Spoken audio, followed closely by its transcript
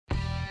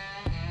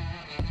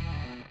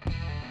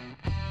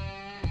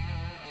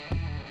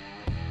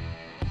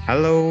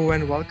Hello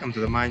and welcome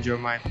to the Mind Your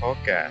Mind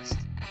podcast.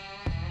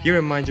 Here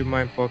in Mind Your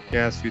Mind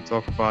podcast, we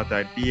talk about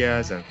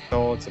ideas and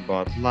thoughts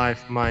about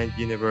life, mind,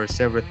 universe,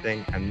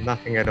 everything and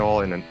nothing at all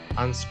in an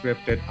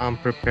unscripted,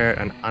 unprepared,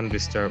 and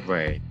undisturbed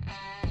way.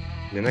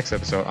 In the next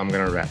episode, I'm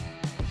gonna rap.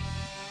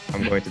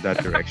 I'm going to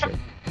that direction.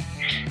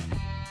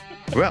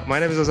 Well, my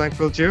name is Ozan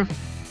Kulchu,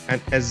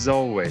 and as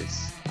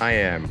always, I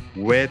am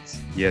with,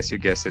 yes, you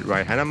guessed it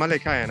right, Hannah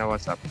Malik. Hi, Hannah,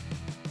 what's up?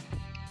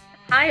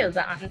 Hi,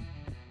 Ozan.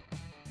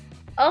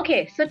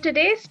 Okay, so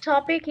today's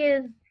topic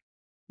is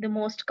the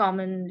most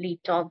commonly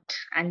talked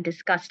and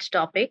discussed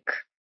topic.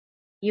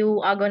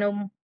 You are going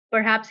to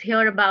perhaps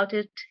hear about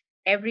it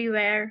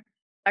everywhere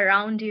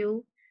around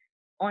you,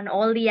 on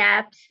all the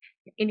apps,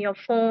 in your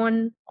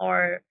phone,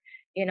 or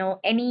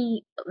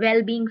any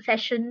well-being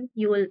session.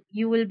 You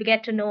will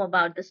get to know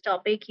about this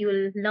topic. You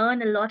will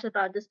learn a lot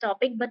about this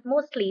topic, but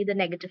mostly the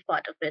negative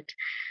part of it.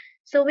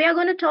 So we are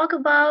going to talk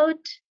about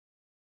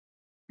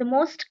the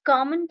most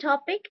common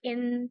topic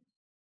in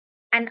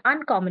an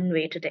uncommon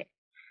way today.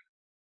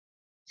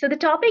 So the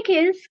topic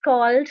is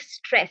called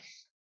stress.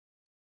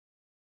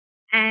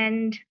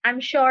 And I'm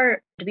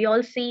sure we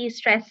all see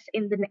stress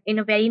in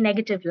a very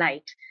negative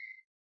light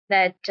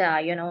that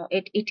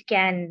it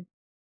can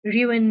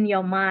ruin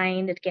your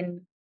mind, it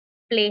can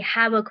play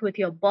havoc with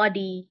your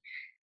body,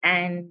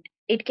 and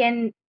it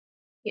can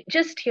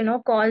just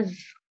cause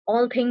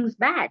all things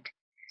bad.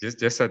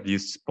 Just that you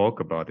spoke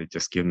about it,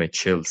 just give me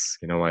chills.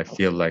 I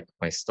feel like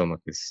my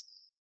stomach is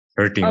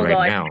hurting Oh right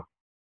god, now. how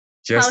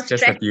Just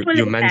that you stressful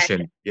you is that?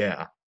 mentioned,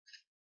 yeah.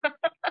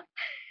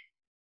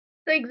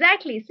 So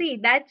exactly, see,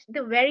 that's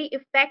the very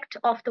effect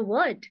of the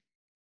word.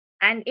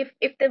 And if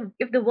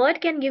the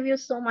word can give you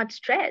so much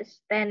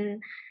stress,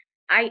 then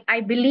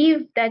I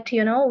believe that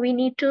we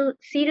need to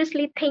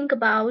seriously think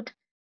about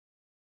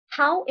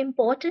how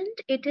important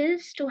it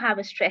is to have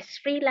a stress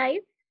free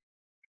life.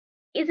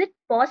 Is it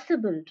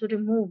possible to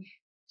remove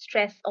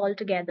stress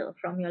altogether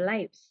from your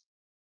lives?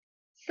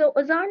 So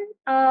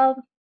Ozan,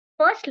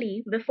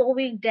 firstly, before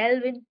we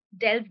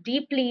delve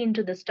deeply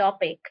into this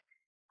topic,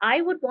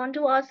 I would want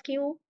to ask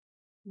you,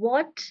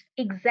 what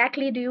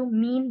exactly do you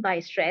mean by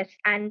stress,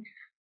 and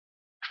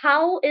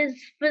how is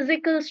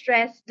physical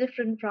stress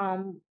different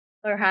from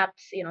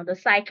perhaps the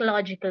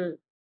psychological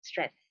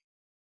stress?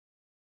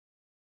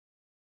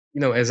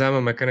 As I'm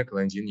a mechanical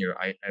engineer,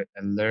 I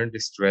learned the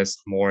stress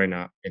more in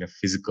a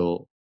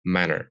physical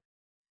manner.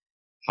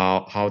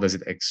 How does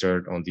it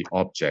exert on the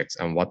objects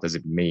and what does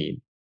it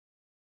mean?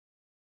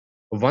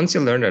 Once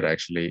you learn that,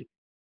 actually,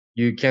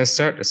 you can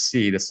start to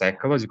see the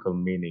psychological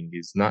meaning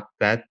is not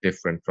that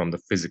different from the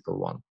physical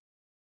one.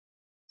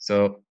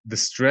 So the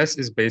stress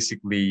is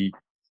basically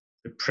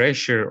the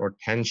pressure or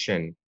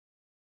tension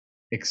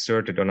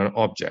exerted on an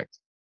object.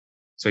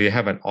 So you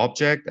have an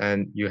object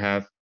and you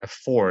have a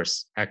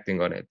force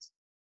acting on it.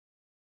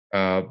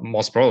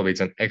 Most probably it's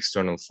an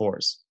external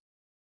force.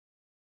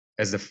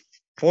 As the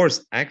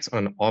force acts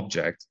on an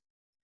object,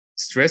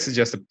 stress is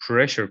just the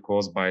pressure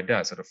caused by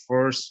that. So the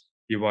force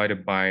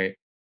divided by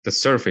the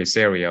surface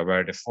area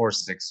where the force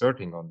is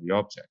exerting on the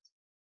object.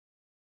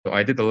 So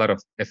I did a lot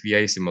of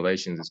FEA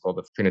simulations. It's called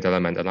the finite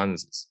element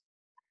analysis.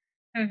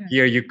 Mhm.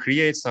 Here you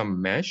create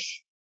some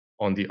mesh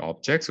on the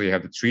object. So you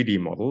have the 3D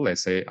model.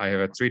 Let's say I have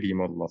a 3D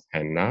model of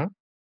henna.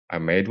 I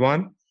made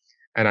one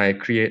and I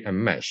create a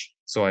mesh.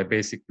 So I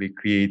basically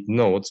create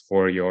nodes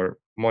for your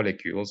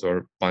molecules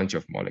or bunch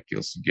of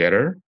molecules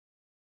together.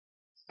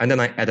 And then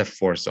I add a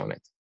force on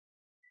it.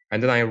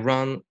 And then I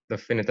run the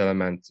finite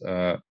element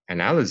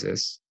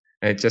analysis,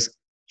 and it just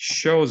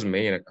shows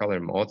me in a color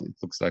mode. It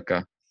looks like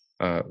a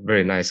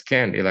very nice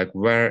candy. Like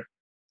where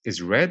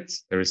is red,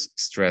 there is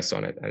stress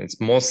on it. And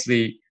it's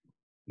mostly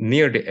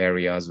near the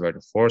areas where the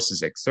force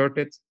is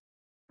exerted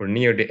or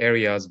near the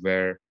areas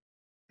where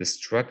the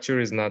structure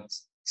is not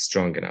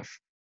strong enough.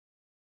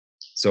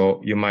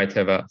 So you might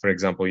have for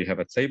example, you have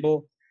a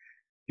table,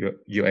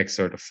 you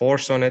exert a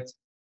force on it.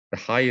 The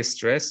highest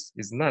stress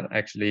is not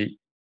actually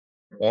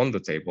on the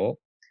table,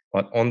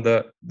 but on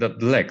the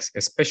legs,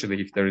 especially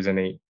if there is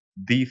any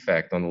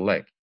defect on the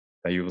leg,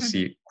 that you will Mhm.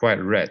 see quite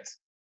red.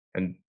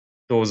 And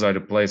those are the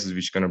places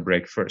which are going to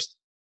break first.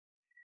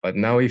 But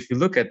now, if you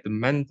look at the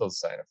mental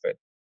side of it,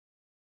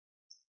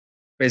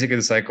 basically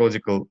the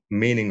psychological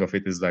meaning of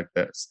it is like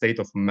the state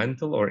of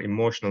mental or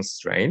emotional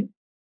strain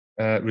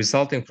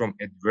resulting from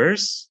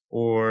adverse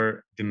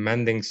or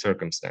demanding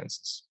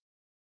circumstances.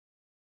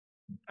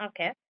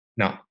 Okay.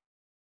 Now,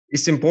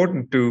 it's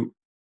important to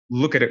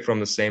look at it from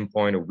the same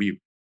point of view.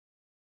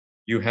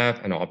 You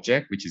have an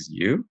object, which is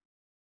you,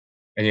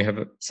 and you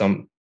have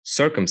some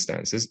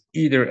circumstances,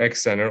 either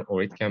external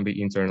or it can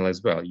be internal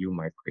as well. You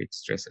might create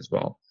stress as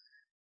well.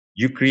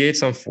 You create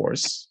some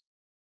force,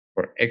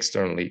 or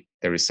externally,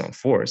 there is some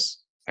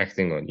force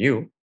acting on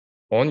you,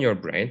 on your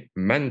brain,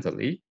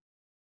 mentally,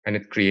 and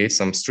it creates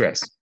some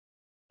stress.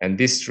 And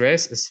this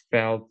stress is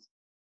felt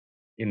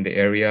in the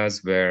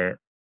areas where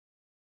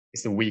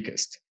it's the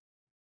weakest.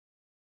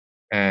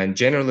 And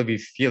generally, we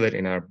feel it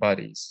in our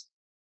bodies.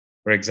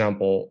 For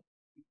example,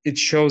 it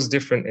shows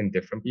different in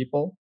different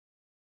people.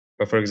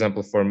 But for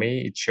example, for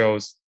me, it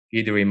shows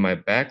either in my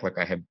back, like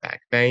I have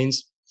back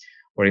pains,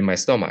 or in my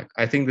stomach.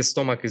 I think the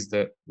stomach is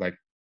the like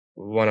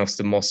one of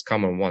the most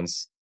common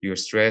ones. You're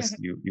stressed,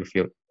 Mhm. you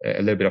feel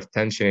a little bit of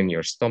tension in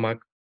your stomach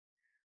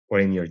or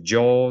in your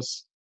jaws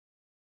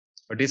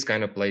or these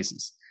kind of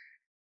places.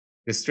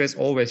 The stress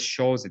always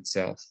shows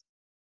itself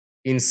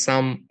in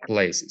some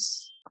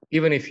places.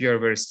 Even if you're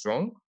very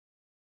strong,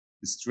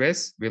 the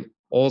stress will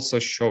also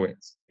show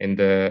it in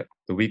the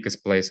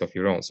weakest place of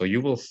your own. So you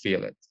will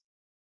feel it.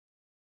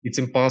 It's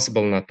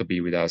impossible not to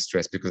be without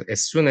stress because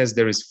as soon as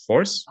there is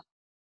force,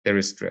 there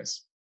is stress.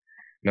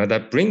 Now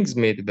that brings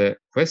me to the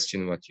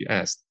question what you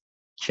asked.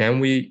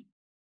 Can we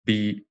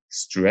be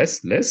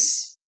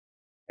stressless?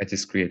 I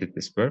just created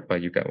this word,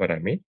 but you got what I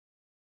mean.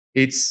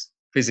 It's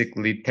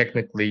physically,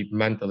 technically,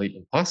 mentally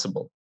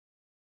impossible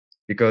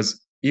because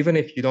even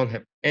if you don't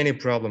have any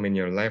problem in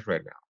your life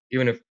right now,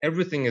 even if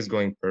everything is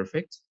going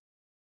perfect,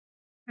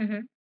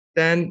 Mhm.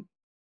 then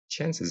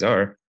chances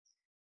are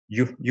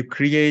you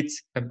create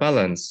a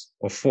balance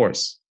of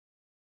force,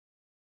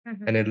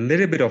 Mhm. and a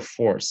little bit of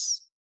force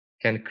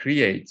can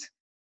create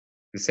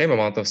the same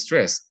amount of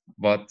stress,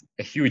 but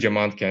a huge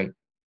amount can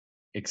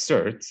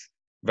exert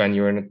when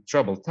you're in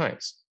troubled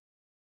times.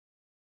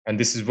 And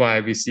this is why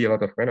we see a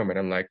lot of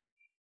phenomena like,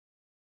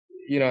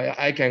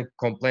 I can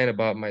complain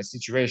about my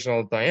situation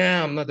all the time.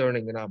 Yeah, I'm not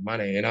earning enough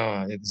money.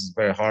 This is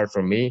very hard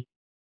for me.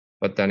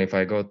 But then if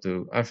I go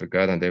to Africa,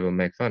 then they will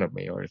make fun of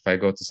me. Or if I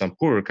go to some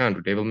poorer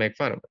country, they will make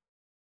fun of me.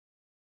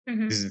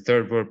 Mhm. This is a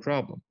third world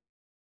problem.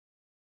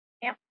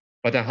 Yeah.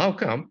 But then how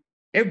come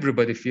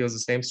everybody feels the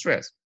same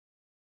stress?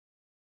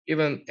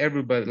 Even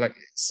everybody, like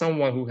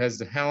someone who has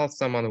the health,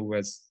 someone who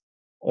has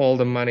all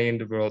the money in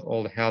the world,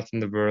 all the health in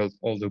the world,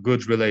 all the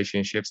good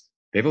relationships,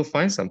 they will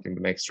find something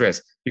to make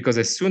stress. Because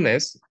as soon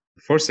as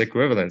force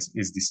equivalence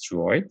is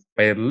destroyed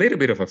by a little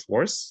bit of a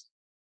force,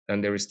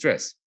 then there is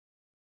stress.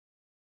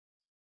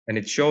 And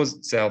it shows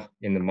itself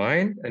in the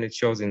mind and it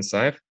shows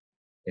inside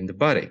in the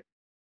body.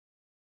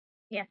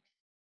 Yes.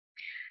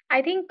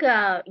 I think,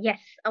 yes,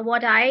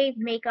 what I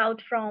make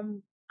out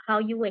from how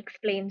you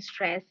explain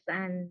stress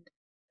and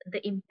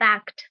the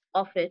impact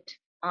of it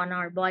on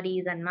our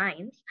bodies and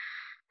minds,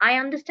 I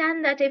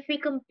understand that if we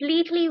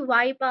completely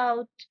wipe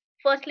out,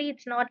 firstly,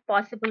 it's not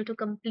possible to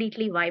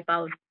completely wipe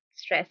out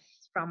stress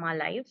from our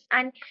lives.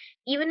 And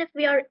even if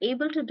we are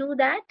able to do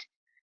that,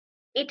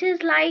 it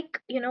is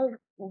like,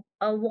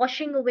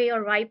 washing away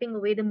or wiping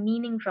away the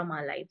meaning from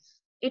our lives.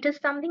 It is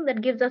something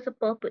that gives us a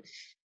purpose.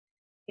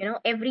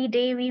 Every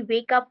day we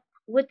wake up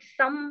with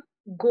some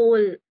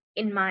goal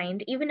in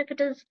mind, even if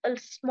it is a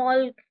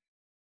small,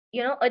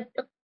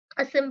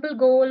 a simple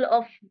goal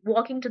of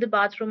walking to the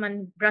bathroom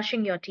and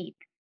brushing your teeth.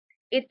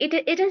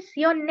 It is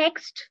your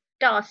next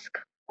task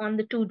on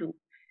the to do.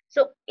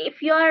 So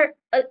if you're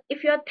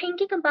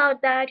thinking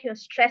about that, you're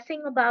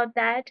stressing about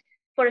that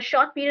for a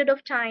short period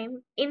of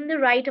time in the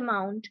right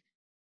amount,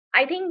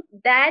 I think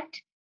that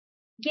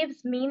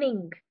gives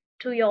meaning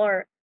to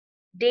your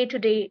day to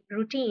day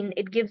routine.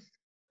 It gives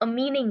a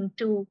meaning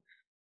to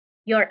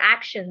your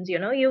actions.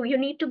 You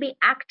need to be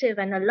active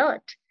and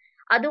alert.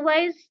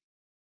 Otherwise,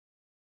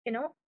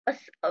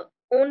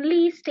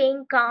 only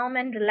staying calm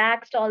and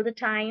relaxed all the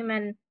time,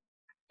 and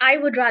I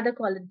would rather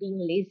call it being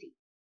lazy.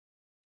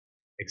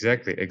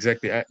 Exactly,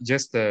 exactly.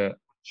 Just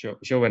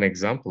show an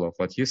example of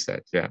what you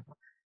said. Yeah.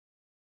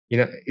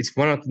 It's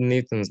one of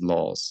Newton's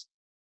laws.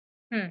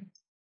 Hmm.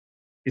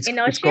 It's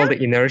Inertia. called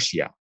the inertia.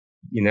 Yeah.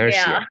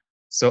 Inertia.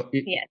 So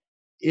Yes.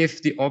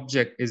 if the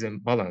object is in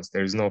balance,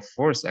 there is no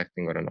force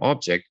acting on an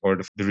object, or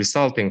the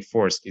resulting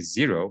force is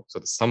zero, so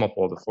the sum of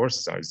all the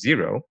forces are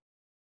zero,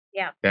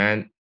 Yeah.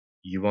 then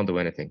you won't do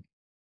anything.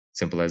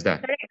 Simple as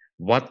that. Correct.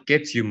 What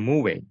gets you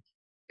moving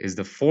is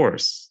the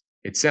force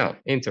itself,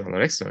 internal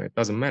or external, it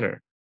doesn't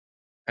matter.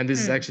 And this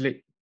is Hmm.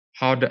 actually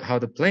how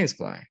the planes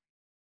fly.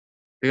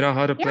 Do you know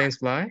how the Yeah. planes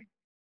fly?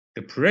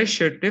 The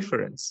pressure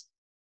difference.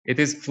 It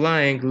is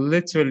flying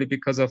literally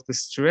because of the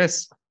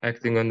stress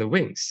acting on the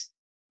wings.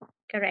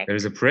 There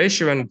is Correct. a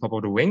pressure on the top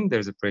of the wing,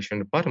 there's a pressure on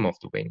the bottom of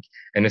the wing.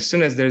 And as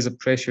soon as there's a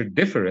pressure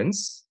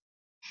difference,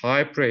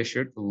 high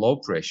pressure to low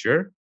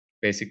pressure,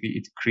 basically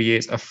it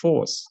creates a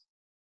force.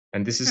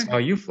 And this is how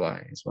Mhm. you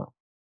fly as well,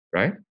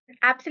 right?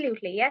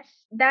 Absolutely.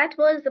 Yes. That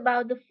was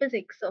about the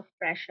physics of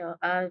pressure,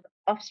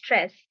 of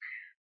stress.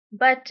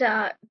 But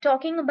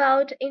talking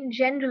about in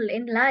general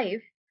in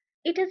life,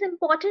 it is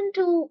important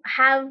to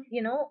have,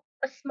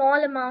 a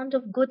small amount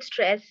of good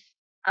stress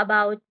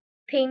about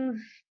things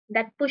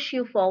that push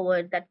you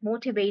forward, that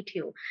motivate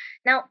you.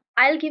 Now,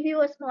 I'll give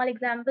you a small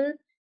example.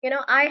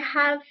 I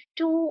have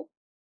two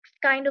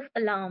kind of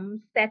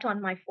alarms set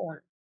on my phone.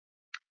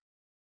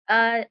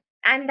 Uh,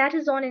 and that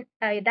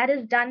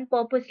is done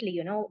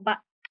purposely, but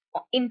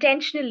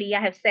intentionally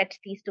I have set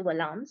these two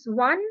alarms.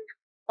 One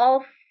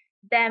of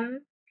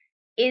them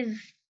is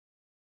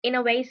in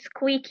a very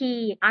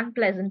squeaky,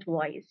 unpleasant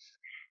voice.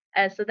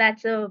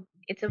 So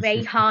it's a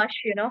very harsh,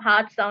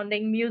 hard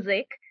sounding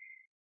music.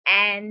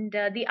 And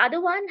the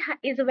other one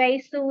is a very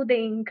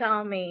soothing,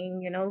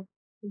 calming,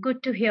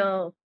 good to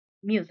hear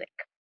music.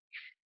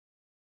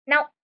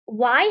 Now,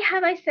 why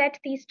have I set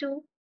these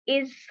two?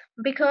 Is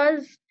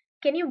because,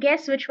 can you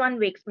guess which one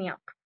wakes me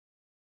up?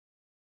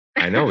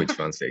 I know which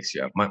one wakes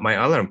you up. My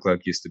alarm clock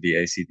used to be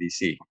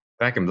AC/DC.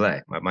 Back in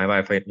black. My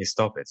wife made me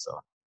stop it, so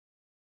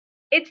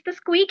It's the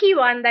squeaky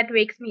one that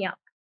wakes me up.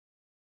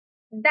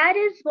 That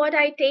is what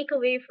I take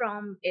away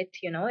from it.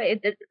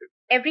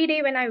 Every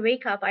day when I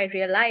wake up, I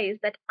realize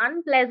that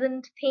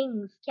unpleasant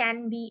things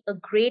can be a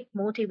great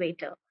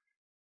motivator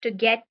to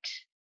get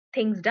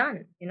things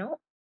done.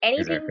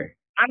 Anything exactly.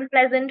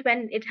 unpleasant,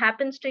 when it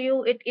happens to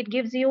you, it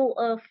gives you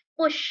a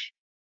push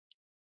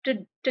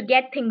to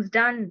get things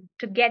done,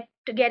 to get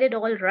it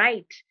all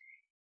right.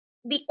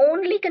 The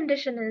only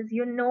condition is,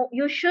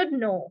 you should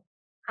know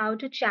how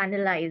to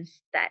channelize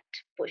that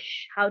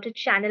push, how to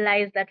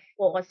channelize that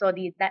force, or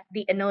the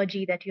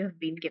energy that you have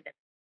been given.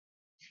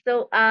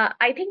 So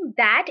I think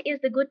that is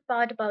the good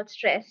part about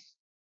stress.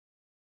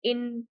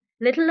 In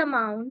little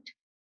amount,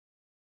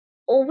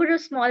 over a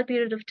small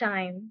period of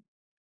time,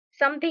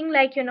 something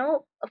like,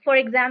 for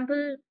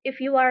example, if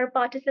you are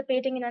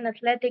participating in an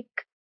athletic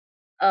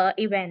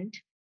event,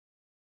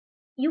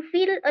 you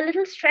feel a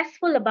little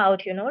stressful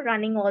about,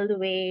 running all the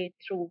way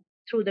through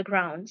the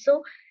ground.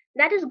 So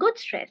that is good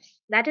stress.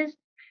 That is,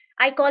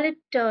 I call it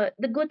the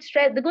good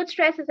stress. The good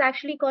stress is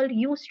actually called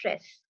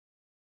eustress.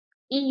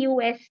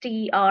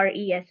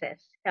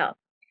 EUSTRESS. Yeah.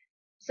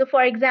 So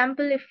for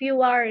example, if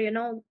you are,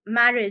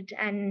 married,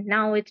 and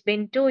now it's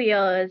been 2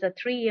 years or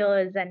 3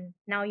 years, and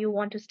now you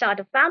want to start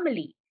a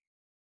family,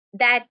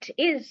 that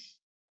is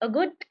a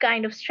good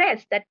kind of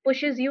stress that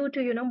pushes you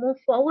to, move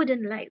forward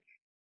in life.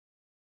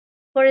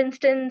 For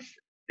instance,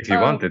 If you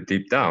uh, want it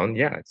deep down,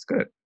 yeah, it's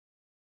good.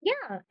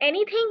 yeah,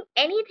 anything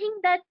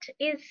that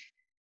is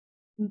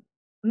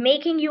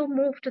making you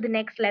move to the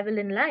next level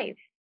in life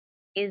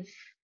is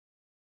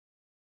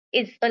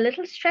is a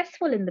little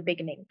stressful in the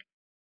beginning,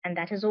 and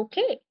that is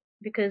okay,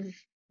 because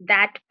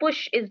that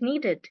push is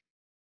needed,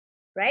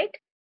 right?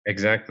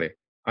 Exactly.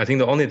 I think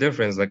the only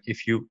difference, like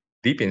if you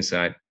deep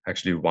inside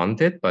actually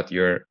want it, but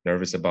you're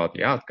nervous about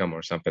the outcome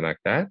or something like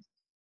that,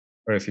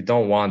 or if you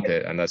don't want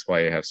it and that's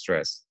why you have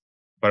stress.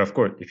 But of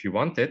course, if you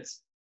want it,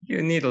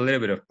 you need a little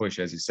bit of push,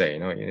 as you say,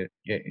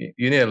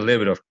 you need a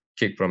little bit of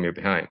kick from your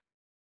behind.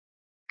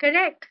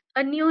 Correct.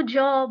 A new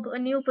job, a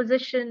new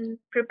position,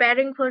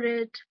 preparing for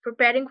it,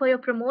 preparing for your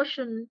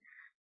promotion,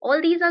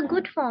 all these are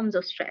good forms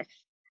of stress.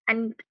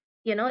 And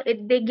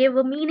they give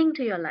a meaning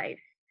to your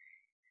life.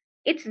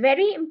 It's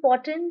very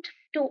important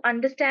to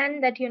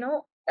understand that,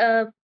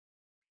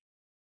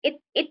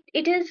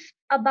 it is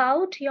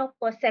about your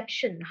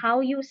perception, how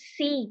you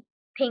see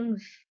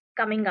things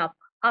coming up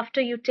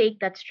after you take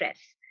that stress.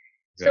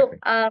 So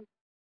Exactly.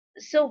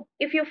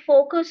 if you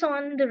focus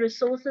on the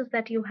resources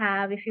that you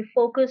have, if you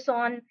focus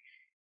on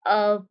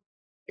uh,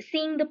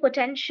 seeing the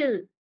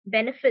potential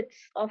benefits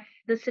of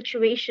the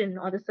situation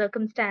or the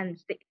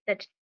circumstance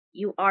that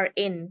you are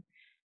in,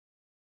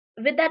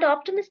 with that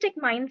optimistic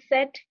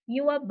mindset,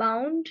 you are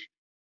bound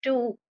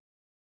to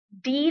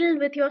deal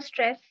with your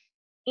stress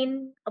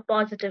in a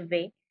positive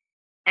way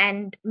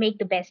and make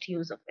the best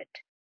use of it.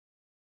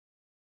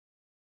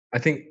 I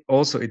think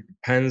also it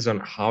depends on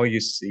how you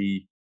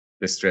see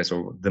the stress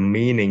or the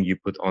meaning you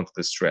put onto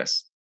the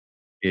stress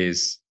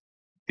is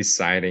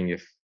deciding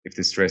if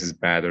the stress is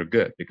bad or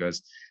good,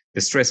 because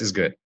the stress is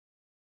good.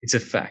 It's a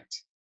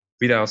fact.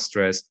 Without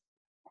stress,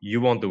 you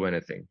won't do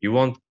anything. You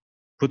won't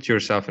put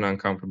yourself in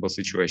uncomfortable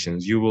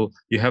situations. You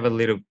have a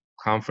little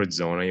comfort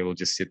zone and you will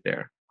just sit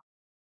there.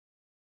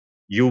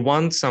 You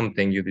want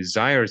something, you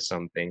desire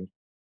something,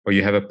 or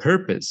you have a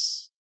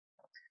purpose.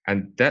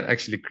 And that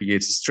actually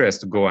creates stress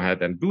to go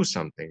ahead and do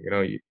something.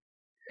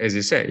 As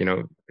you say,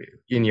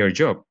 in your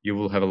job, you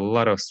will have a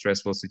lot of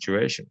stressful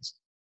situations.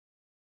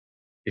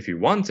 If you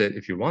want it,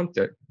 if you want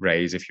that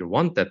raise, if you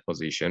want that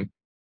position,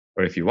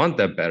 or if you want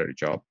that better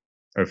job,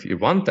 or if you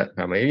want that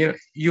family,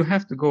 you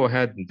have to go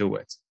ahead and do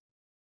it.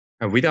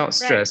 And without Right.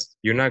 stress,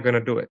 you're not going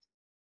to do it.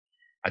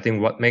 I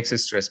think what makes a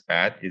stress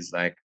bad is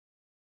like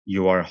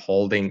you are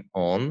holding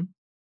on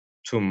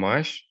too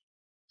much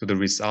to the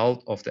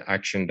result of the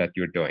action that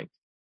you're doing.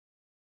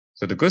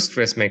 So the good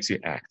stress makes you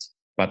act,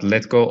 but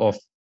let go of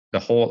the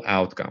whole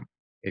outcome.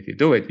 If you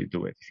do it, you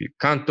do it. If you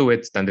can't do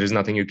it, then there's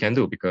nothing you can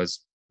do,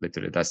 because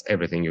literally that's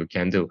everything you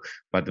can do.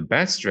 But the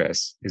bad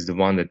stress is the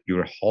one that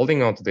you're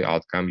holding on to the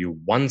outcome. You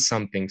want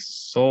something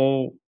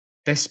so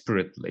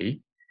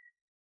desperately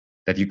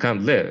that you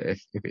can't live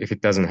if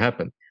it doesn't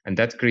happen. And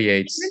that Even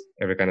creates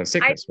every kind of I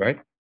sickness, right?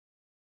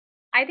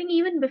 I think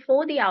even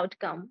before the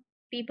outcome,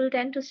 people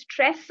tend to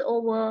stress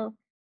over,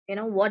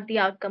 what the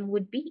outcome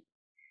would be.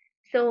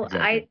 So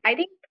Exactly. I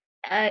think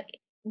uh,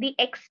 the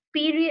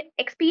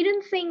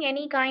experiencing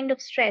any kind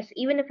of stress,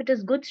 even if it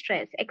is good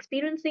stress,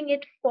 experiencing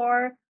it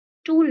for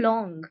too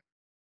long,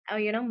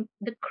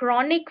 the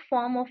chronic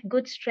form of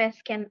good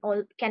stress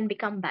can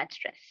become bad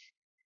stress.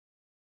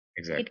 It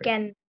Exactly.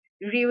 can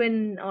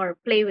ruin or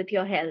play with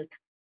your health,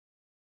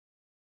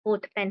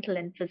 both mental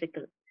and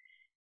physical.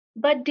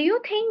 But do you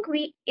think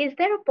is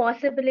there a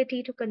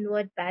possibility to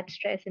convert bad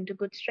stress into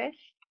good stress?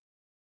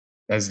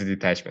 That's the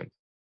detachment.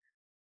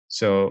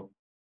 So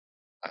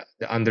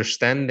the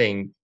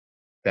understanding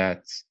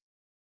that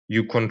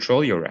you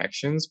control your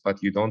actions,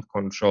 but you don't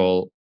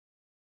control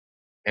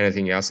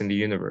anything else in the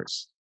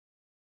universe.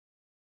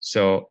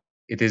 So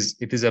it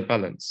is a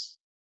balance.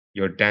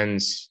 Your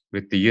dance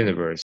with the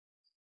universe,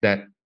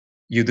 that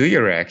you do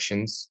your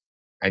actions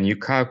and you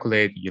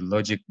calculate, you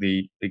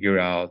logically figure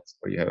out,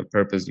 or you have a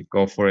purpose, you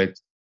go for it.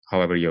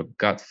 However, your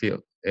gut feel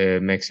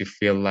makes you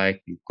feel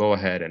like, you go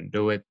ahead and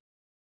do it,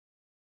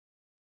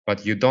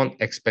 but you don't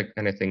expect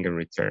anything in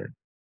return.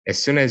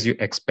 As soon as you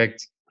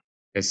expect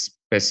a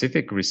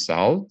specific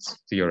result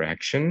to your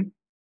action,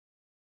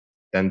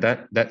 then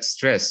that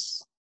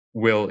stress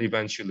will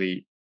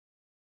eventually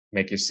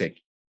make you sick.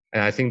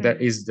 And I think Hmm. there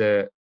is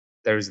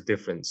a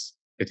difference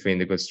between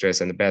the good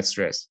stress and the bad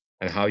stress,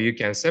 and how you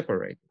can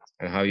separate it,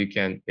 and how you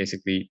can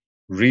basically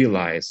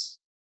realize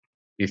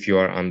if you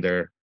are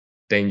under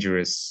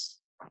dangerous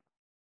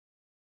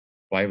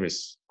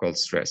virus called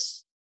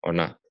stress or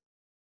not.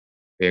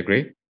 Do you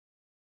agree?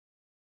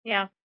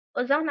 Yeah.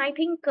 Ozan, I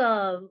think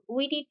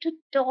we need to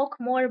talk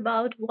more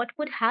about what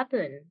would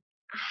happen.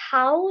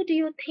 How do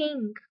you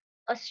think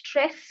a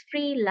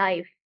stress-free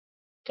life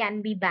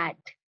can be bad?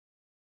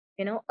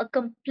 A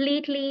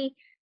completely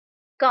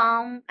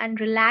calm and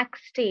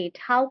relaxed state.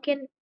 How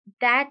can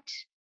that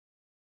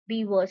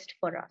be worst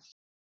for us?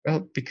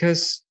 Well,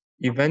 because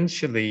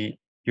eventually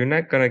you're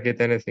not gonna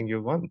get anything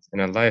you want in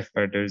a life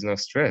where there's no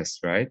stress,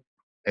 right?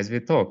 As we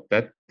talked,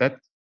 that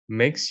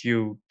makes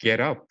you get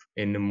up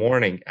in the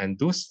morning and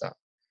do stuff.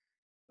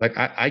 Like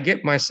I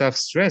get myself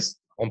stressed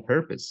on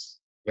purpose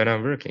when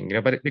I'm working,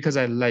 but because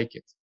I like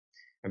it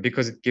and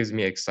because it gives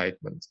me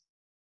excitement.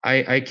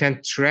 I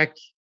can track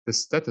the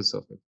status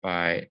of it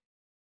by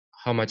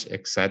how much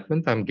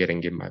excitement I'm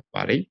getting in my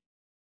body.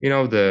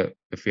 The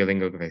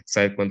feeling of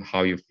excitement,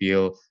 how you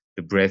feel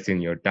the breath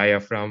in your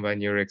diaphragm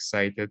when you're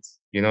excited.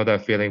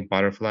 That feeling,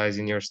 butterflies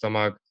in your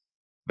stomach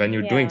when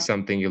you're doing Yeah.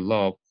 something you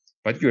love,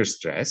 but you're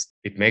stressed.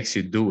 It makes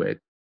you do it,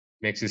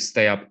 makes you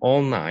stay up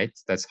all night.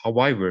 That's how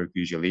I work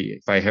usually.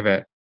 If I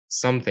have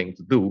something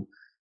to do,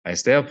 I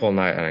stay up all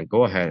night and I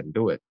go ahead and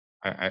do it.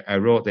 I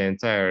wrote the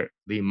entire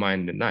Lean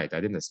Mind in the night. I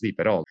didn't sleep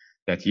at all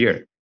that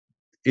year.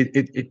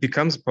 It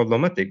becomes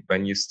problematic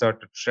when you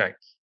start to track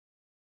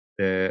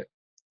the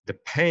the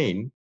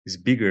pain is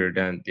bigger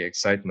than the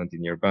excitement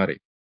in your body.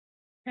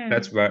 Hmm.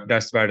 That's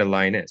where the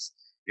line is.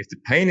 If the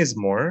pain is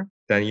more,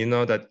 then you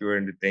know that you're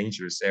in the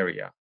dangerous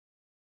area.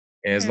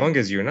 And as long Hmm.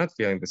 as you're not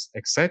feeling this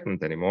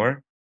excitement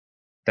anymore,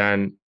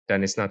 then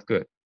it's not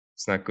good.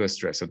 It's not good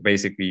stress. So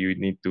basically you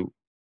need to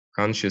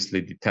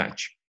consciously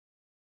detach.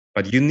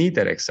 But you need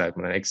that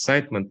excitement. And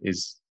excitement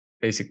is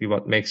basically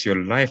what makes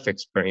your life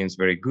experience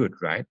very good,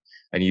 right?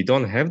 And you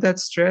don't have that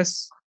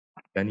stress,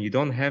 then you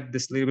don't have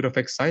this little bit of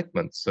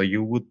excitement. So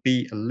you would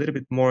be a little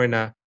bit more in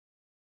a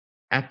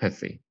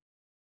apathy,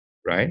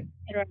 right?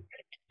 Right.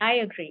 I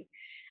agree.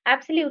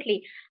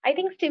 Absolutely. I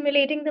think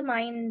stimulating the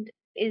mind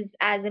is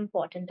as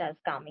important as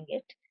calming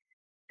it.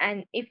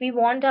 And if we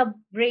want our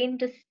brain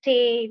to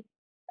stay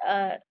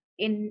uh,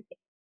 in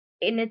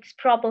in its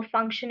proper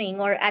functioning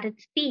or at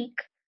its peak,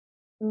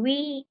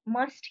 we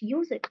must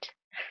use it.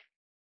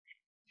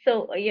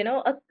 So,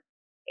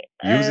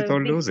 Use it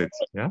or lose before, it.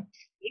 Yeah.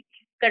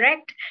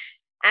 correct.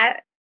 Uh,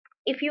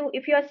 if you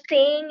are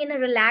staying in a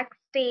relaxed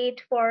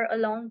state for a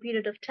long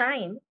period of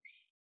time,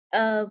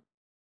 uh,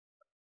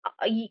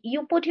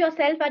 you put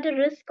yourself at a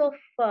risk of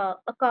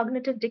a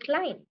cognitive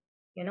decline.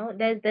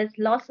 There's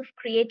loss of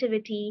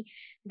creativity.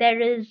 There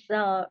is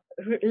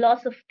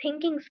loss of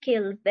thinking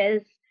skills.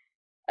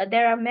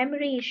 There are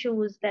memory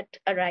issues that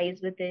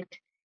arise with it.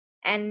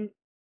 And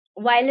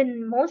while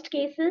in most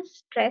cases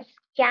stress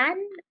can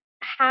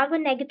have a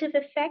negative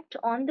effect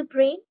on the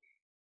brain,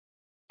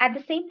 at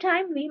the same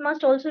time we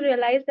must also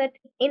realize that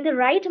in the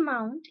right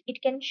amount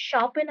it can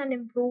sharpen and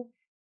improve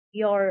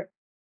your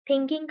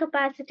thinking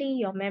capacity,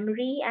 your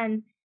memory,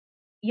 and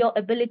your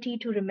ability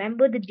to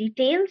remember the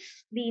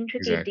details, the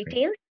intricate Exactly.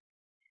 details.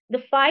 The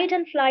fight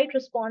and flight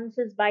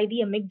responses by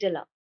the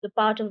amygdala, the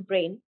part of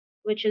brain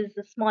which is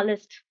the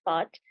smallest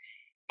part.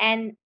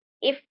 And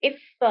if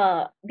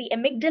the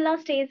amygdala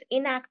stays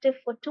inactive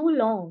for too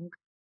long,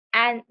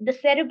 and the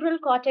cerebral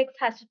cortex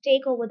has to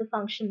take over the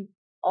function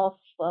of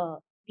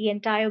the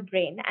entire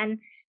brain, and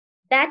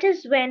that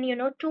is when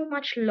too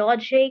much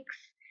logics,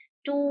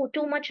 too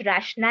much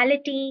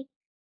rationality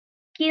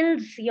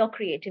kills your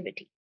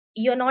creativity.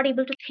 You're not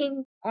able to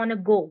think on a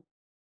go.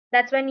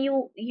 That's when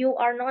you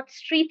are not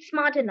street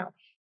smart enough.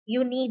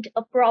 You need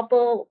a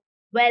proper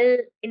well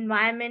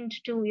environment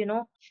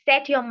to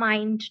set your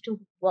mind to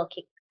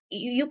working.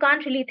 You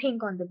can't really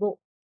think on the go.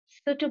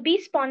 So to be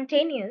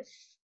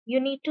spontaneous you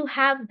need to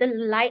have the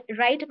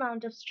right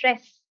amount of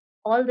stress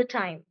all the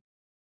time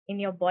in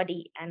your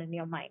body and in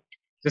your mind.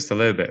 Just a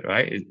little bit,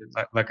 right?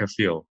 Like a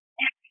feel.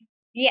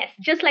 Yes,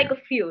 just like Yeah.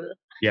 a fuel.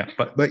 Yeah.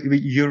 But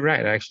you're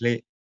right,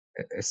 actually,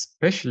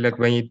 especially like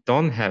when you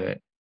don't have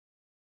it,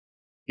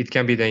 it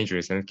can be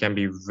dangerous and it can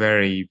be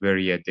very,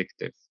 very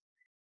addictive.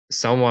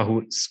 Someone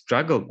who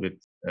struggled with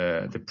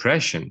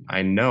depression,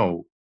 I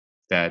know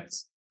that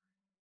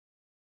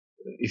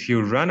if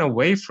you run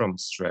away from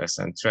stress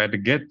and try to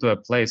get to a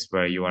place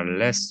where you are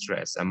less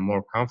stressed and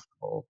more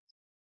comfortable,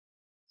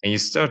 and you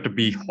start to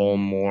be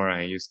home more,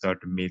 and you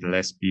start to meet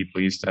less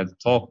people, you start to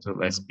talk to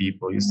less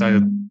people, you start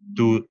to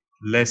do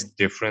less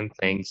different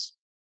things,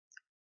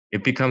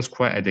 it becomes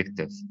quite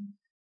addictive.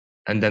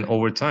 And then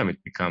over time, it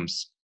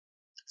becomes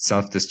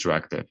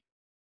self-destructive.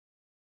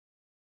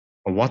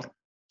 What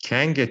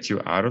can get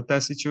you out of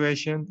that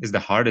situation is the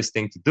hardest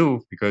thing to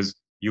do, because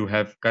you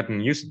have gotten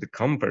used to the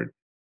comfort,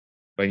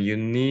 but you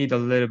need a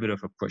little bit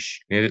of a push,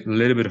 you need a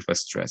little bit of a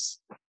stress.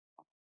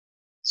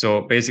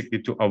 So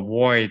basically, to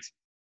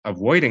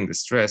avoiding the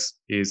stress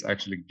is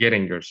actually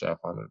getting yourself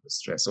under the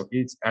stress. So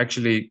it's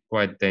actually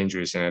quite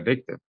dangerous and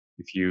addictive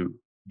if you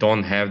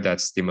don't have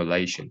that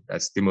stimulation.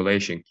 That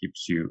stimulation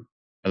keeps you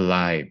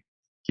alive,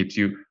 keeps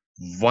you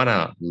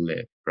wanna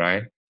live,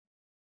 right?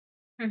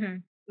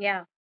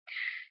 Yeah.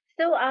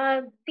 So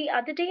the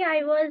other day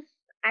I was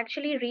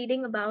actually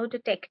reading about a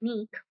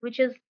technique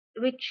which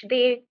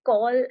they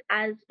call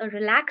as a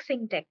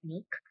relaxing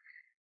technique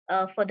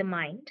for the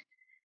mind.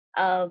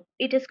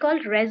 It is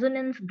called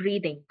resonance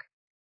breathing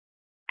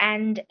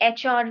and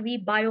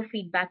HRV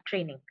biofeedback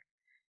training.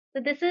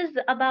 So this is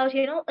about,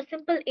 a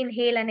simple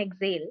inhale and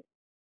exhale.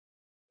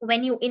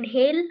 When you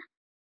inhale,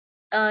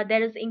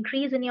 there is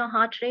increase in your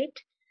heart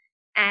rate,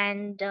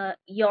 and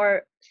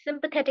your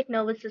sympathetic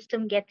nervous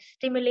system gets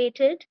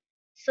stimulated.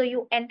 So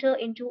you enter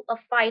into a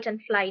fight and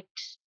flight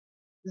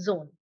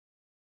zone.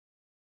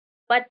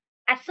 But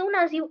as soon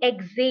as you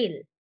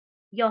exhale,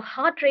 your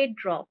heart rate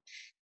drops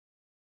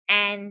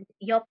and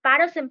your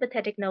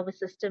parasympathetic nervous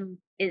system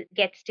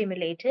gets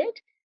stimulated,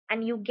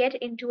 and you get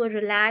into a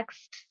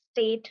relaxed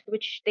state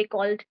which they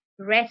called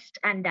rest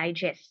and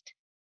digest.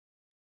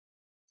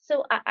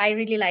 So I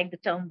really like the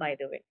term, by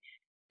the way.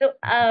 So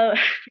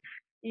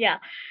yeah.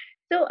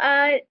 So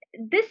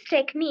this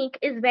technique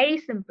is very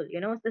simple.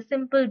 It's the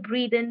simple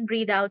breathe in,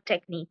 breathe out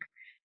technique,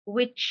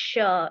 which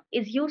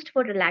is used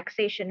for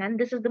relaxation, and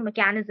this is the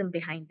mechanism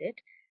behind it.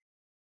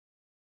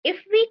 If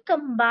we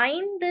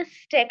combine this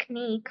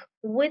technique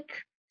with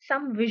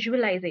some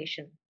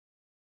visualization,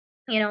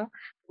 you know,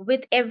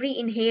 with every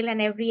inhale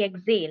and every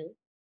exhale,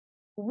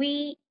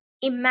 we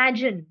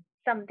imagine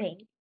something.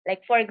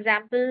 Like, for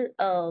example,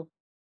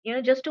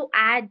 just to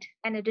add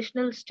an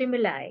additional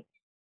stimuli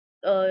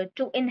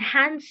to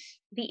enhance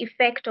the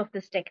effect of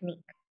this technique.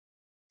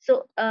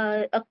 So,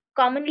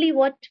 commonly,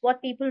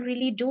 what people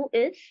really do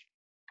is,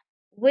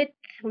 with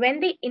when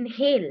they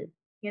inhale,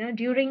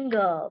 during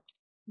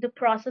the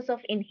process of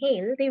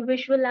inhale, they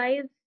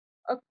visualize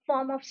a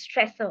form of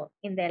stressor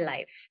in their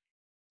life.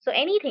 So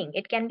anything,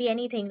 it can be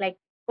anything. Like,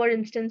 for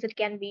instance, it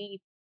can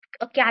be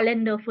a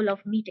calendar full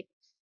of meetings.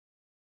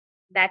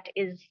 That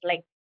is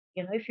like,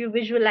 if you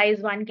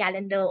visualize one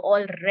calendar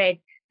all red,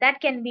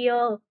 that can be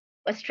a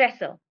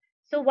stressor.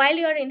 So while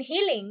you're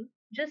inhaling,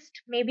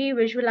 just maybe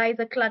visualize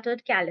a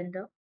cluttered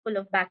calendar full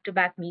of back to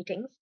back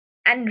meetings,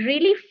 and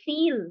really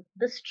feel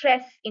the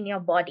stress in your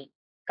body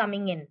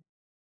coming in.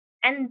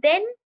 And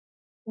then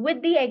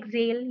with the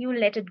exhale, you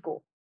let it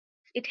go.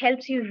 It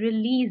helps you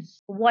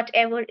release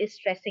whatever is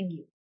stressing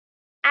you.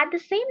 At the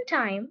same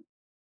time,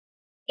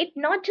 it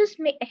not just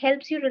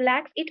helps you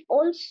relax, it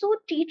also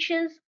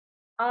teaches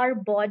our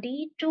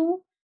body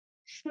to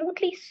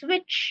smoothly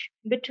switch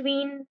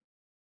between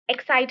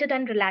excited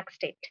and relaxed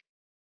state.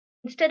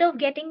 Instead of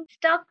getting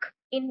stuck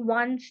in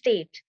one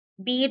state,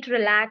 be it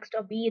relaxed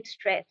or be it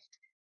stressed,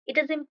 it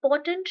is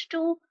important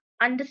to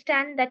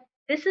understand that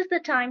this is the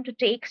time to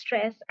take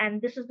stress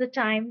and this is the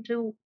time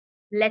to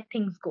let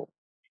things go.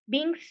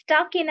 Being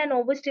stuck in an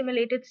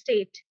overstimulated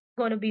state is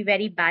going to be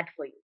very bad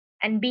for you.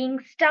 And being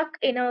stuck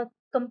in a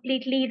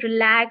completely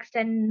relaxed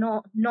and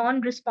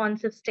non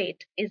responsive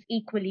state is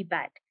equally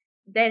bad.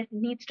 There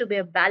needs to be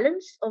a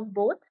balance of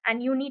both,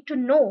 and you need to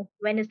know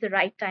when is the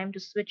right time to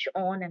switch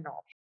on and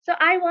off. So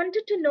I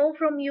wanted to know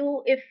from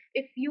you if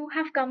you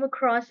have come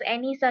across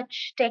any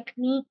such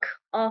technique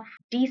of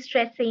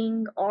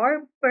de-stressing,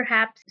 or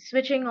perhaps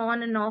switching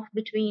on and off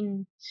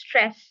between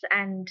stress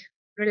and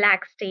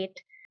relaxed state.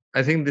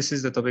 I think this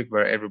is the topic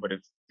where everybody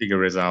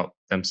figures out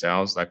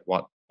themselves, like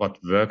what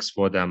works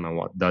for them and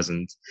what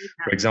doesn't.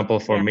 For example,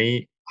 for Yeah.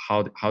 me,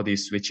 how do you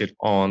switch it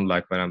on?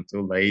 Like when I'm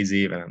too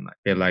lazy, when I'm not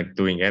feel like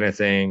doing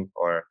anything,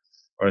 or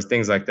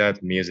things like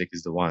that. Music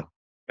is the one.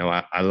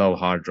 I love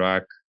hard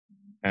rock,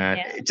 and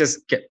Yeah. it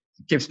just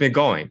keeps me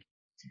going.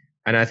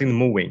 And I think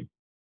moving.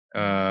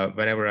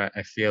 Whenever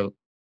I feel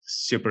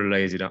super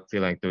lazy, don't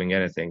feel like doing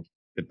anything,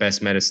 the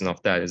best medicine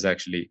of that is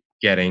actually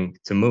getting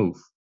to move.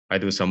 I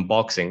do some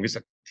boxing. It's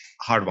a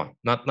hard one,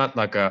 not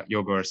like a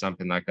yoga or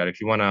something like that.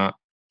 If you wanna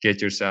get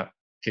yourself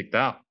kicked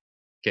out,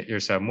 get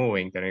yourself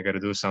moving, then you got to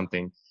do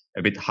something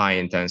a bit high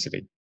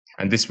intensity.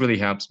 And this really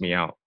helps me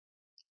out.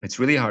 It's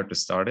really hard to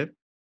start it,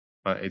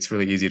 but it's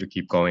really easy to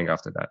keep going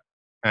after that.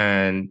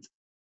 And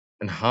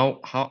how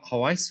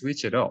I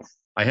switch it off.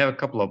 I have a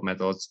couple of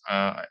methods.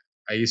 I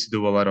used to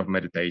do a lot of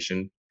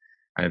meditation,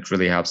 and it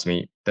really helps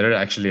me. There are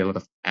actually a lot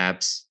of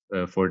apps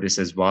for this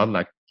as well.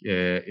 Like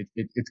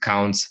it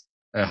counts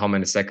how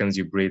many seconds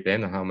you breathe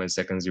in and how many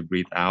seconds you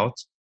breathe out.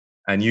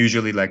 And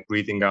usually like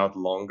breathing out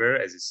longer,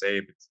 as you say,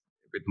 a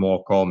bit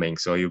more calming.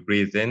 So you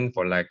breathe in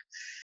for like,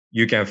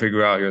 you can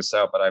figure out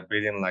yourself, but I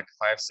breathe in like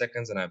 5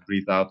 seconds and I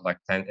breathe out like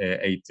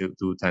 8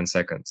 to 10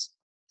 seconds.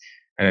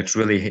 And it's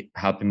really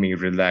helping me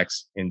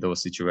relax in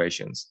those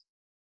situations.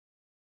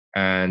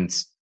 And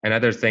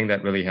another thing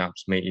that really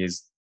helps me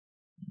is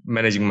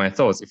managing my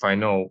thoughts. If I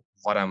know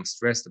what I'm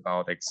stressed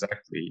about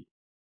exactly,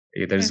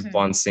 if there's Mm-hmm.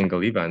 one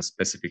single event,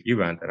 specific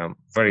event, and I'm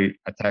very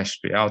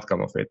attached to the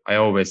outcome of it, I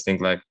always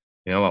think like,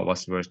 you know what,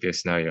 what's the worst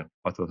case scenario?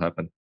 What will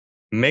happen?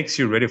 Makes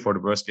you ready for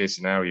the worst case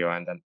scenario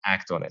and then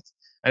act on it.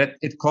 And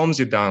it calms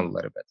you down a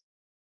little bit.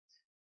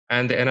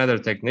 And another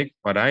technique,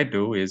 what I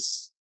do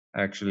is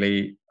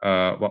actually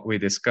what we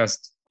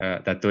discussed,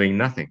 that doing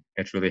nothing.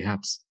 It really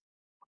helps.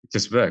 It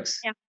just works.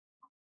 Yeah.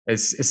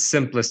 It's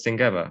simplest thing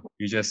ever.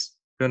 You just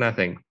do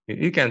nothing.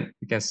 You can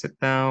sit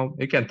down.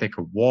 You can take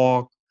a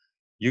walk.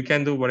 You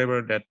can do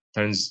whatever that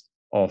turns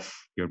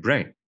off your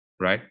brain,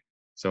 right?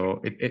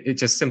 So it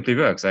just simply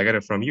works. I get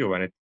it from you,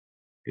 and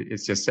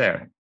it's just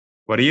there.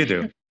 What do you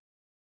do?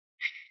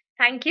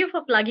 Thank you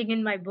for plugging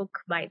in my book,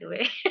 by the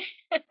way.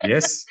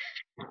 Yes,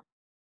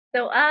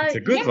 So, it's a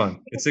good yes,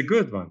 one. It's a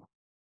good one.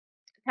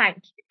 thank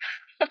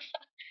you.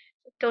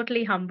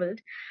 Totally humbled.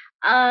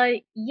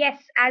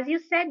 Yes, as you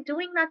said,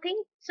 doing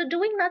nothing. So,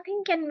 doing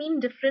nothing can mean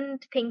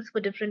different things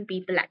for different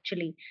people,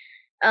 actually.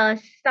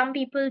 Some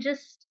people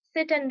just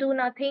sit and do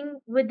nothing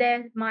with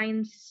their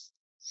minds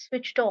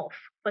switched off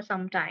for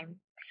some time,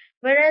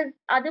 whereas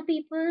other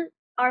people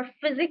are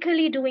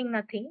physically doing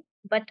nothing,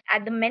 but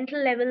at the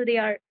mental level, they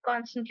are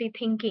constantly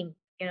thinking.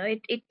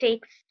 It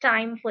takes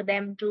time for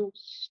them to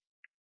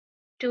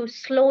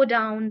slow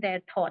down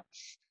their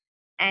thoughts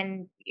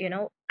and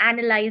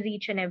analyze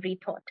each and every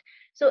thought.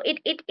 So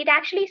it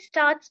actually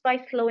starts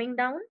by slowing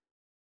down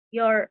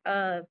your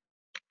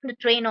the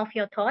train of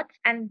your thoughts,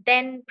 and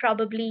then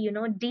probably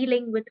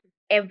dealing with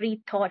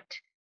every thought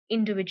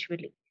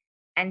individually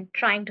and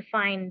trying to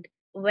find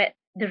where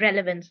the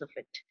relevance of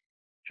it,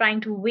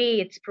 trying to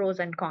weigh its pros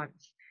and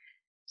cons.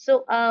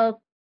 So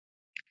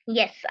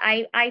yes,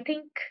 I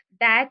think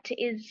that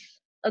is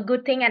a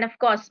good thing. And of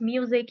course,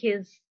 music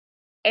is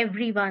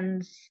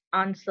everyone's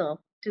answer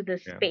to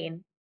this Yeah.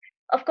 pain.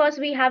 Of course,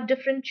 we have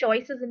different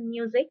choices in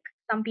music.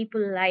 Some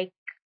people like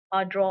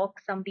hard rock,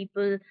 some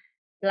people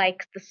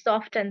like the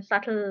soft and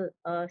subtle,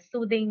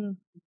 soothing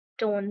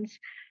tones.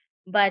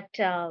 But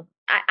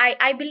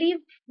I believe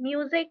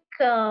music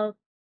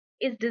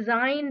is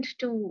designed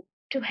to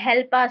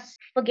help us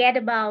forget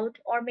about,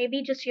 or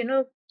maybe just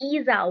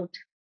ease out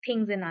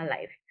things in our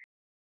life.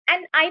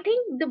 And I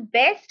think the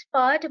best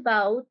part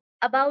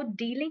about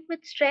dealing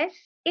with stress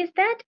is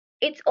that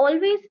it's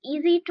always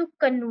easy to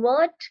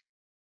convert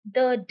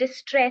the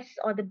distress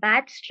or the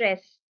bad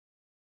stress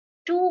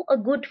to a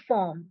good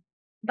form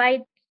by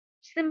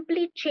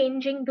simply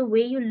changing the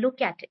way you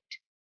look at it.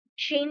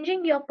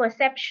 Changing your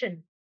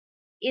perception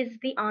is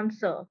the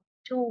answer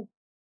to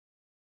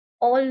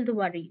all the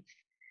worries.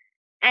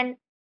 And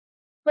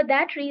for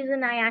that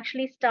reason, I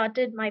actually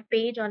started my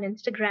page on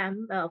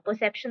Instagram,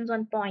 Perceptions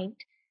on Point.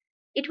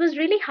 It was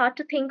really hard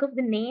to think of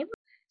the name.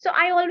 So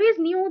I always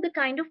knew the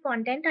kind of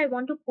content I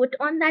want to put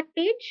on that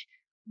page,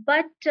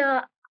 but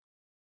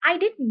I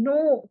didn't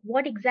know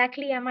what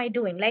exactly am I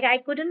doing. Like I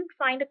couldn't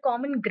find a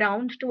common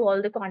ground to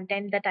all the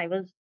content that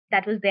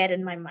was there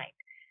in my mind.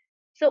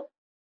 So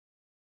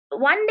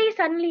one day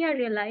suddenly I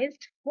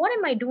realized, what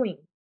am I doing?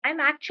 I'm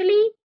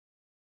actually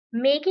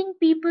making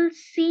people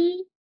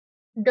see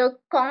the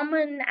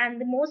common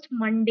and the most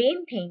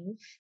mundane things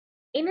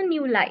in a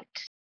new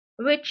light,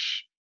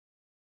 which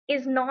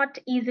is not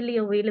easily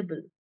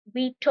available.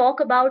 We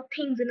talk about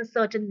things in a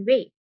certain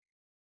way.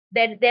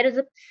 There is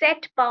a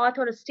set path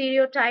or a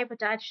stereotype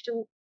attached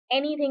to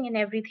anything and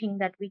everything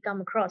that we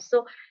come across.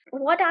 So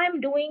what I'm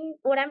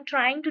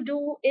trying to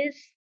do is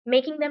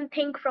making them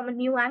think from a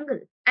new angle.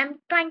 I'm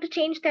trying to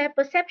change their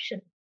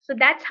perception. So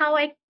that's how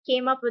I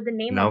came up with the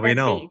name Now of we that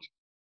know. page.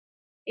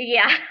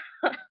 Yeah.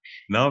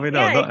 Now we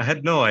know. Yeah, No, I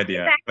had no it's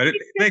idea, but it,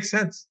 actually it makes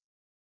sense.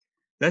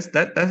 That's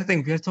the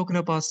thing. We are talking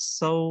about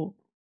so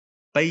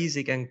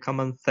basic and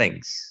common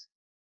things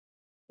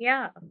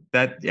yeah.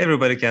 that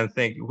everybody can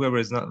think. Whoever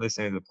is not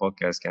listening to the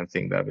podcast can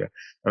think that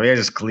we are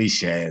just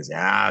cliches.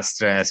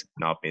 Stress,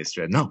 not be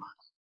stressed. No,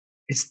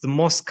 it's the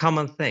most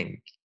common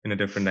thing in a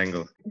different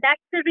angle.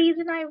 That's the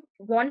reason I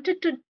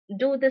wanted to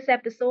do this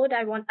episode.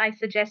 I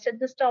suggested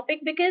this topic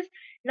because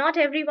not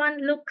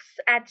everyone looks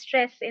at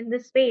stress in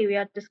this way we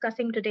are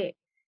discussing today,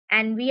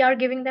 and we are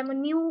giving them a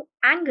new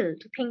angle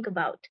to think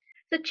about.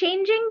 So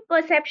changing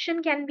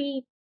perception can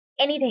be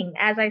anything,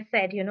 as I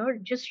said,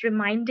 just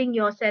reminding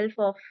yourself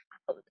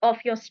of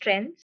your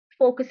strengths,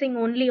 focusing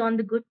only on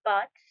the good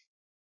parts.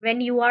 When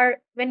you are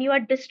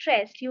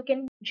distressed, you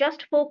can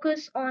just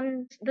focus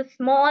on the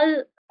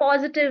small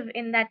positive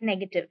in that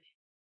negative,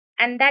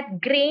 and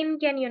that grain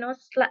can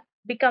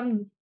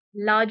become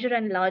larger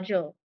and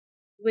larger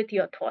with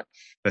your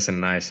thoughts. That's a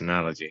nice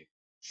analogy.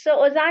 So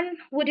Ozan,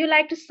 would you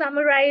like to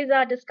summarize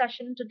our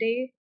discussion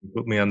today? You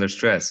put me under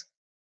stress.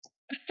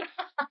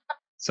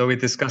 So we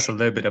discussed a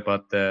little bit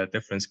about the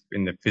difference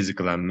in the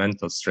physical and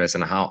mental stress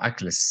and how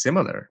actually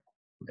similar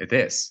it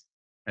is.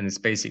 And it's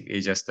basically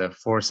just the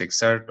force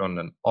exerted on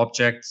an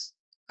object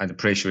and the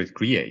pressure it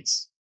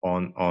creates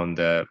on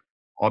the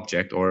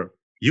object or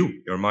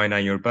your mind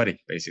and your body,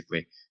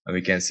 basically. And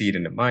we can see it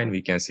in the mind,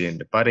 we can see it in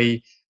the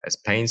body as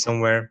pain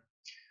somewhere.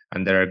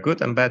 And there are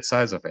good and bad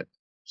sides of it.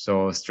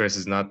 So stress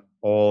is not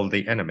all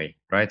the enemy,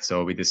 right?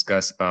 So we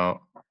discussed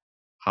about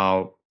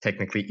how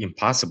technically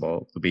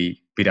impossible to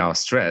be without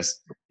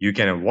stress. You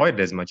can avoid it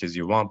as much as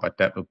you want, but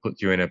that will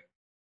put you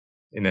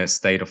in a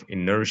state of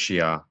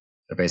inertia,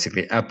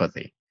 basically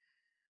apathy.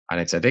 And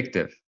it's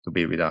addictive to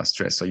be without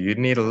stress. So you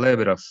need a little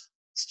bit of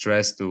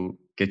stress to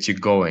get you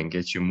going,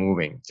 get you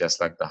moving, just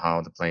like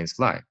how the planes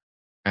fly.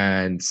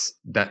 And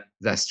that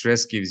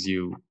stress gives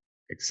you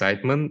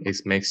excitement. It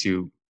makes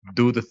you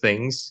do the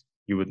things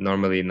you would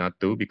normally not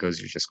do because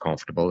you're just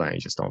comfortable and you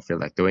just don't feel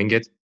like doing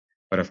it.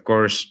 But of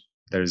course,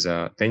 there's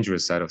a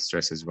dangerous side of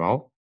stress as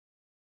well.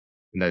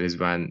 And that is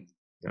when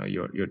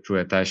you're too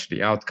attached to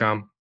the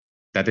outcome.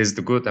 That is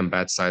the good and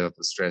bad side of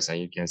the stress, and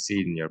you can see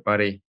it in your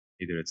body.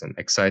 Either it's an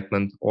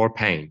excitement or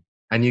pain.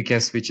 And you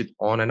can switch it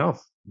on and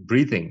off.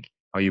 Breathing,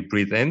 how you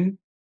breathe in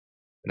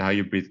and how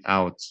you breathe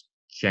out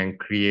can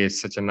create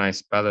such a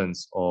nice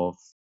balance of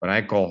what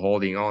I call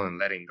holding on and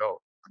letting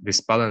go.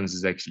 This balance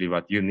is actually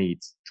what you need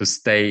to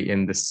stay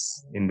in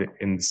this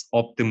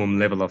optimum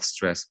level of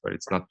stress, where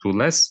it's not too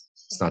less,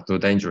 it's not too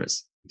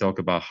dangerous. We talk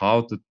about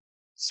how to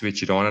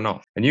switch it on and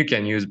off. And you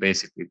can use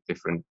basically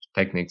different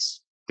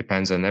techniques,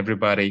 depends on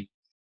everybody.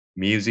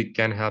 Music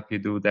can help you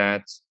do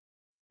that.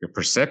 Your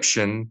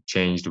perception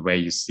change the way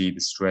you see the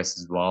stress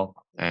as well.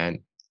 And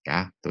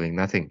yeah, doing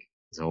nothing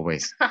as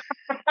always.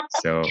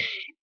 So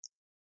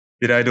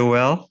did I do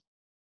well?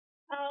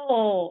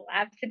 Oh,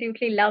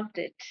 absolutely loved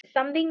it.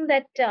 Something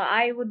that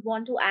I would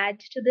want to add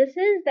to this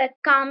is that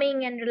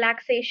calming and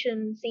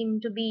relaxation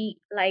seem to be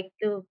like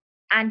the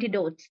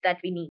antidotes that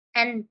we need.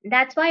 And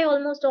that's why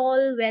almost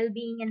all well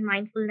being and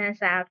mindfulness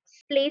apps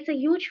place a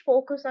huge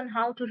focus on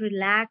how to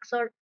relax,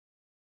 or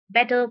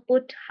better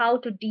put, how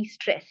to de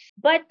stress.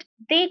 But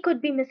they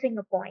could be missing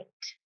a point.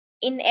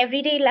 In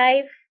everyday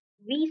life,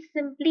 we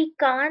simply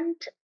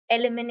can't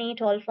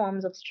eliminate all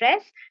forms of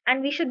stress,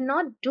 and we should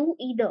not do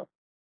either.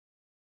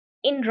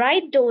 In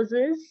right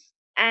doses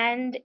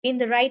and in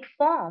the right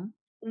form,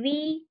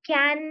 we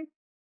can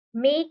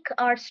make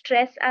our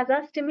stress as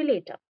a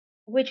stimulator,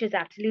 which is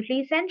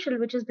absolutely essential,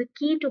 which is the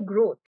key to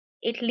growth.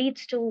 It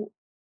leads to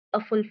a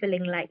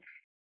fulfilling life.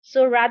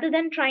 So rather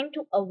than trying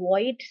to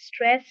avoid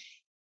stress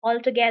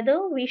altogether,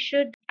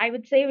 I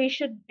would say, we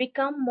should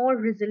become more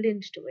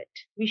resilient to it.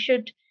 We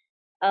should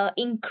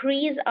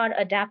increase our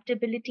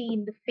adaptability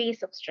in the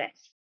face of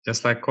stress.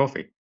 Just like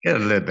coffee. Get a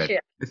little bit. Sure.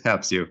 It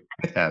helps you.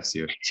 It helps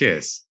you.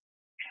 Cheers.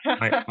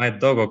 My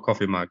dog or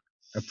coffee mug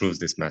approves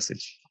this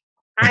message.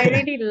 I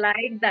really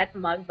like that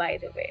mug, by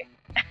the way.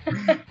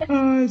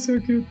 Oh, it's so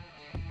cute.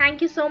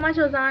 Thank you so much,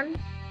 Ozan.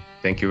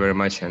 Thank you very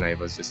much, and it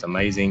was just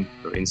amazing.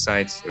 Your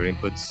insights, your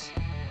inputs.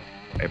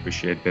 I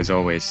appreciate it as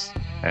always.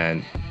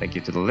 And thank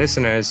you to the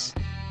listeners.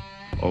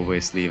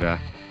 Always leave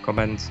a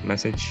comment,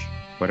 message,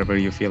 whatever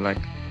you feel like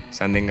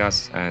sending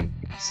us, and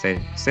stay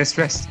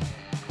stressed.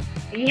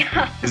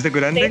 Yeah. Is the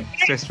good ending?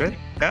 Stay stressed?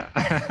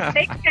 Yeah.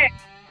 Take care.